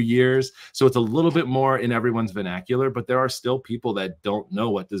 few years. So it's a little bit more in everyone's vernacular, but there are still people that don't know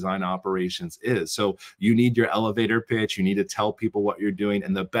what design operations is. So you need your elevator pitch. You need to tell people what you're doing.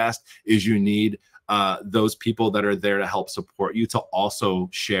 And the best is you need those people that are there to help support you to also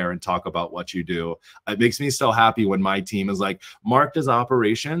share and talk about what you do. It makes me so happy when my team is like, Mark does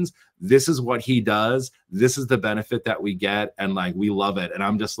operations. This is what he does. This is the benefit that we get. And like, we love it. And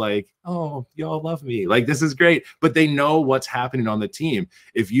I'm just like, oh, y'all love me. Like, this is great. But they know what's happening on the team.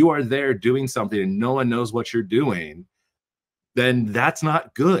 If you are there doing something and no one knows what you're doing, then that's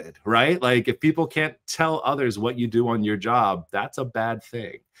not good, right? Like, if people can't tell others what you do on your job, that's a bad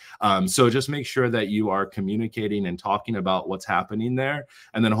thing. So just make sure that you are communicating and talking about what's happening there,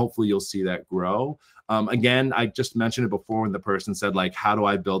 and then hopefully you'll see that grow. Again, I just mentioned it before when the person said, like, how do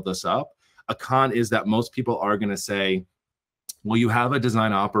I build this up? A con is that most people are going to say, well, you have a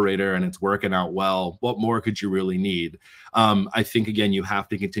design operator and it's working out well. What more could you really need? I think, again, you have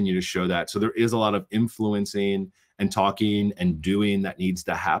to continue to show that. So there is a lot of influencing and talking and doing that needs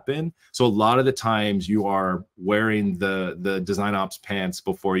to happen. So a lot of the times you are wearing the design ops pants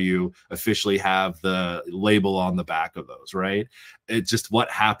before you officially have the label on the back of those, right? It's just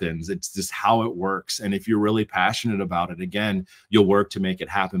what happens. It's just how it works. And if you're really passionate about it, again, you'll work to make it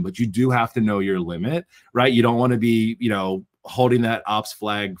happen. But you do have to know your limit, right? You don't want to be, holding that ops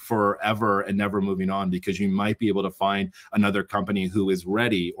flag forever and never moving on, because you might be able to find another company who is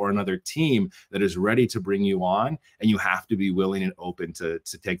ready, or another team that is ready to bring you on. And you have to be willing and open to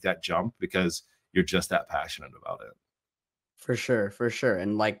take that jump because you're just that passionate about it. For sure, for sure.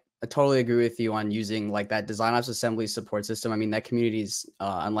 And like, I totally agree with you on using like that DesignOps assembly support system. I mean, that community is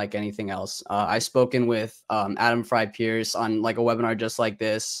unlike anything else. I've spoken with Adam Fry Pierce on like a webinar just like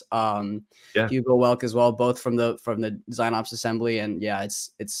this. Yeah. Hugo Welk as well, both from the DesignOps assembly. And yeah,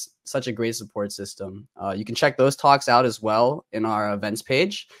 it's such a great support system. You can check those talks out as well in our events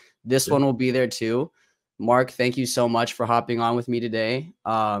page. This one will be there too. Mark, thank you so much for hopping on with me today.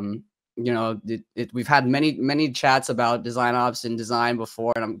 We've had many chats about design ops and design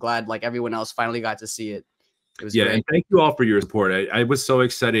before, and I'm glad like everyone else finally got to see it. It was great. And thank you all for your support. I was so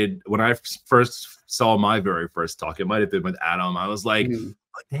excited when I first saw my very first talk. It might have been with Adam. I was like,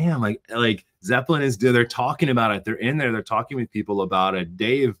 damn, like Zeplin they're talking about it. They're in there. They're talking with people about it.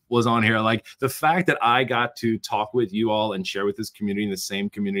 Dave was on here. Like, the fact that I got to talk with you all and share with this community, the same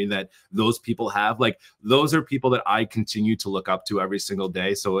community that those people have, like, those are people that I continue to look up to every single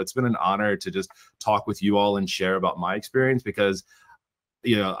day. So it's been an honor to just talk with you all and share about my experience, because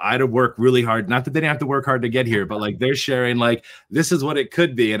I had to work really hard. Not that they didn't have to work hard to get here, but like, they're sharing like, this is what it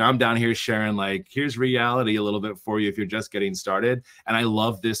could be. And I'm down here sharing like, here's reality a little bit for you if you're just getting started. And I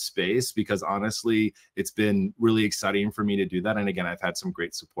love this space because honestly, it's been really exciting for me to do that. And again, I've had some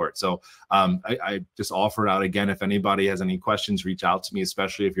great support. So I just offer it out again. If anybody has any questions, reach out to me,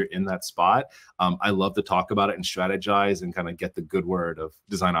 especially if you're in that spot. I love to talk about it and strategize and kind of get the good word of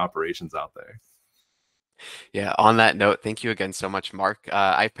design operations out there. Yeah, on that note, thank you again so much, Mark.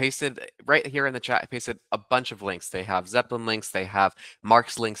 I pasted right here in the chat, I pasted a bunch of links. They have Zeplin links, they have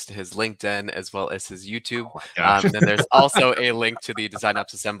Mark's links to his LinkedIn as well as his YouTube. And then there's also a link to the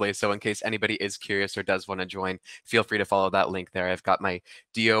DesignOps Assembly. So in case anybody is curious or does want to join, feel free to follow that link there. I've got my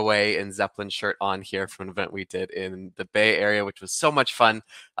DOA and Zeplin shirt on here from an event we did in the Bay Area, which was so much fun,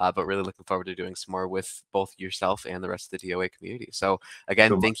 but really looking forward to doing some more with both yourself and the rest of the DOA community. So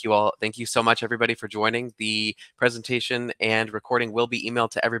again, thank you all. Thank you so much, everybody, for joining. The presentation and recording will be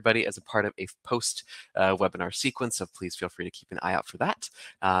emailed to everybody as a part of a post webinar sequence. So please feel free to keep an eye out for that.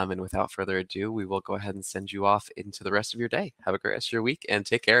 And without further ado, we will go ahead and send you off into the rest of your day. Have a great rest of your week and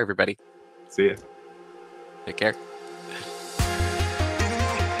take care, everybody. See ya. Take care.